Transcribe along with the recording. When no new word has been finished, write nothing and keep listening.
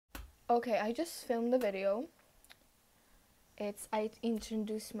Okay, I just filmed the video. I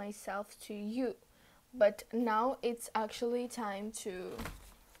introduced myself to you, but now it's actually time to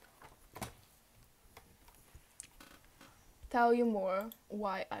tell you more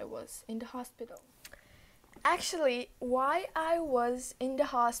why I was in the hospital. Actually, why I was in the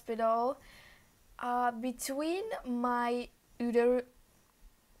hospital, between my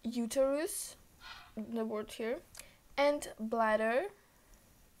uterus, the word here, and bladder,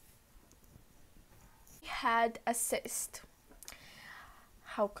 had a cyst.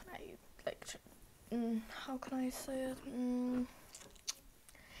 How can I how can I say it?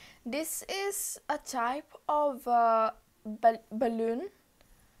 This is a type of balloon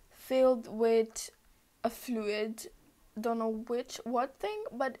filled with a fluid. Don't know what thing,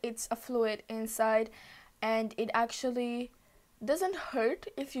 but it's a fluid inside, and it actually doesn't hurt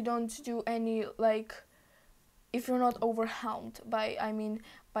if you don't do any, if you're not overwhelmed by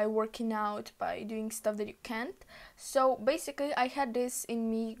working out, by doing stuff that you can't. So basically I had this in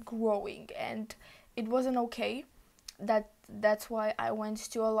me growing, and it wasn't okay. That's why I was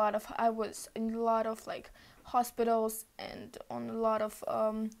in a lot of hospitals and on a lot of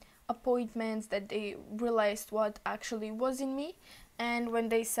appointments that they realized what actually was in me. And when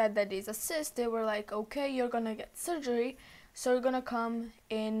they said that it's a cyst, they were like, okay, you're gonna get surgery, so you're gonna come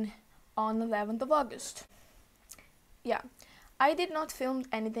in on 11th of August. Yeah, I did not film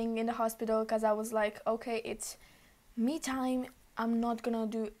anything in the hospital because I was like, okay, it's me time. I'm not gonna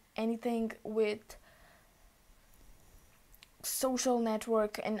do anything with social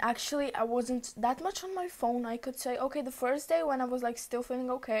network. And actually I wasn't that much on my phone. I could say, okay, the first day when I was still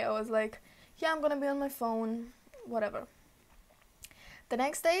feeling okay, I was like, yeah, I'm gonna be on my phone, whatever. The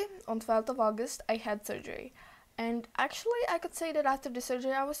next day, on 12th of August, I had surgery. And actually I could say that after the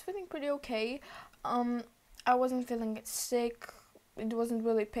surgery I was feeling pretty okay. I wasn't feeling sick, it wasn't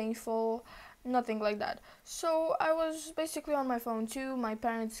really painful, nothing like that. So I was basically on my phone too. My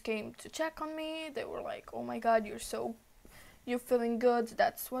parents came to check on me. They were like, oh my god, you're feeling good,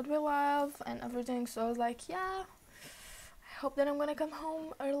 that's what we love, and everything. So I was like, yeah, I hope that I'm gonna come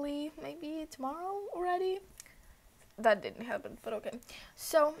home early, maybe tomorrow already. That didn't happen, but okay.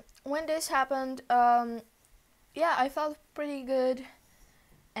 So when this happened, yeah, I felt pretty good.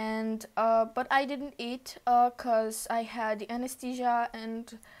 And but I didn't eat cause I had the anesthesia,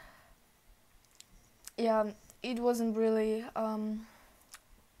 and yeah, it wasn't really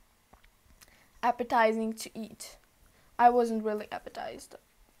appetizing to eat. I wasn't really appetized,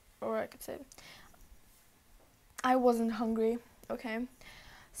 or I could say I wasn't hungry. Okay,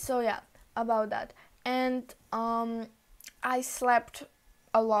 so yeah, about that. And I slept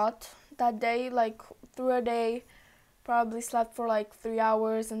a lot that day, through a day. Probably slept for 3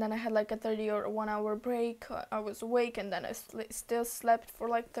 hours, and then I had a 30 or 1 hour break. I was awake, and then I still slept for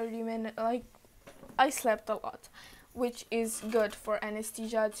 30 minutes. I slept a lot, which is good for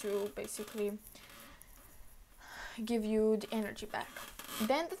anesthesia to basically give you the energy back.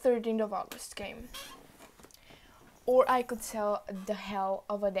 Then the 13th of August came, or I could tell the hell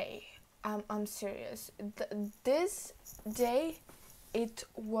of a day. I'm serious. This day, it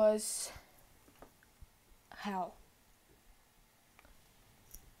was hell.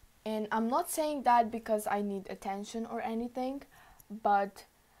 And I'm not saying that because I need attention or anything, but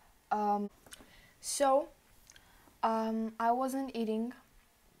I wasn't eating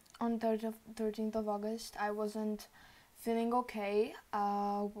on 13th of August. I wasn't feeling okay.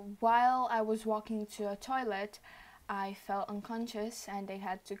 While I was walking to a toilet, I fell unconscious, and they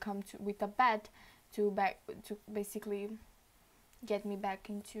had to come with a bed to basically get me back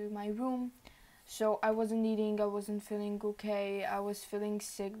into my room. So I wasn't eating, I wasn't feeling okay, I was feeling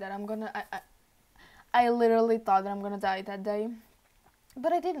sick that I literally thought that I'm gonna die that day.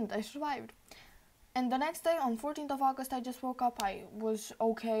 But I didn't, I survived. And the next day, on 14th of August, I just woke up, I was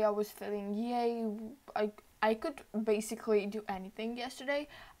okay, I was feeling yay. I could basically do anything yesterday.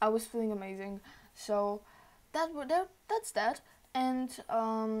 I was feeling amazing. So that's that. And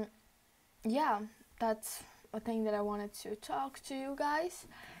yeah, that's a thing that I wanted to talk to you guys.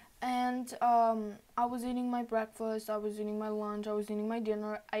 And I was eating my breakfast, I was eating my lunch, I was eating my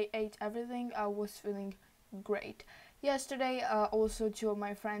dinner. I ate everything. I was feeling great. Yesterday, also 2 of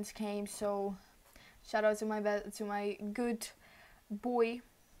my friends came, so shout out to my good boy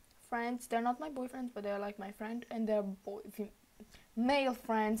friends. They're not my boyfriends, but they're my friend, and they're male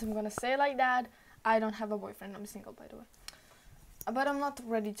friends. I'm gonna say it like that. I don't have a boyfriend. I'm single, by the way. But I'm not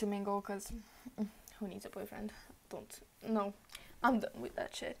ready to mingle, because who needs a boyfriend? No. I'm done with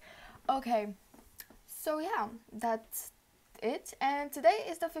that shit. Okay, so yeah, that's it. And today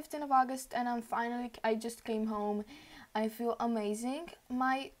is the 15th of August, and I just came home. I feel amazing.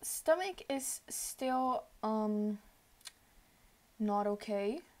 My stomach is still not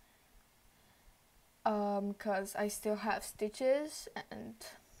okay, because I still have stitches and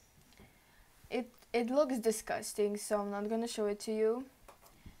it looks disgusting, so I'm not gonna show it to you,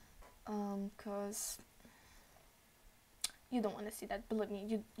 because you don't want to see that. Believe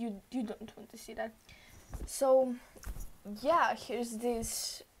me, you don't want to see that. So yeah, here's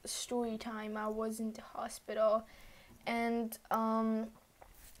this story time. I was in the hospital, and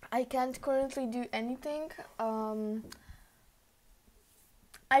I can't currently do anything.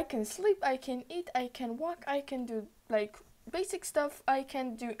 I can sleep, I can eat, I can walk, I can do like basic stuff. I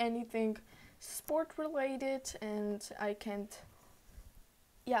can't do anything sport related, and I can't,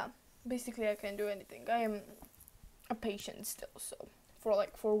 yeah, basically I can't do anything. I am a patient still, so for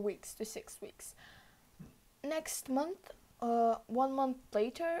like 4 weeks to 6 weeks. Next month, 1 month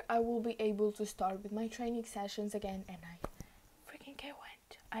later, I will be able to start with my training sessions again, and I freaking can't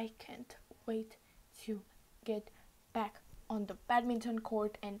wait. I can't wait to get back on the badminton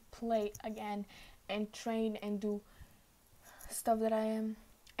court and play again and train and do stuff that I am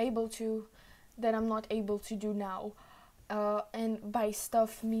able to, that I'm not able to do now. And by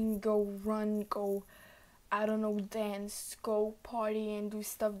stuff mean go run, go, I don't know, dance, go party and do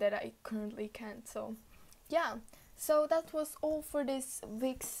stuff that I currently can't. So yeah, so that was all for this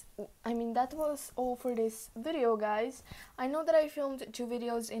that was all for this video, guys. I know that I filmed 2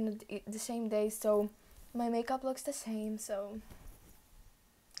 videos in the same day, so my makeup looks the same, so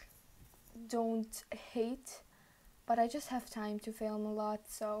don't hate, but I just have time to film a lot.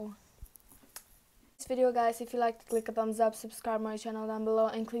 So this video, guys, if you liked, click a thumbs up, subscribe my channel down below,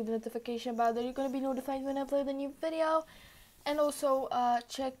 and click the notification bell that you're gonna be notified when I upload a new video. And also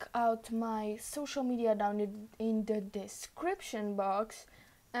check out my social media down in the description box,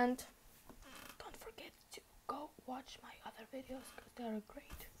 and don't forget to go watch my other videos because they are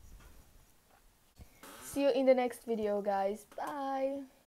great. See you in the next video, guys. Bye.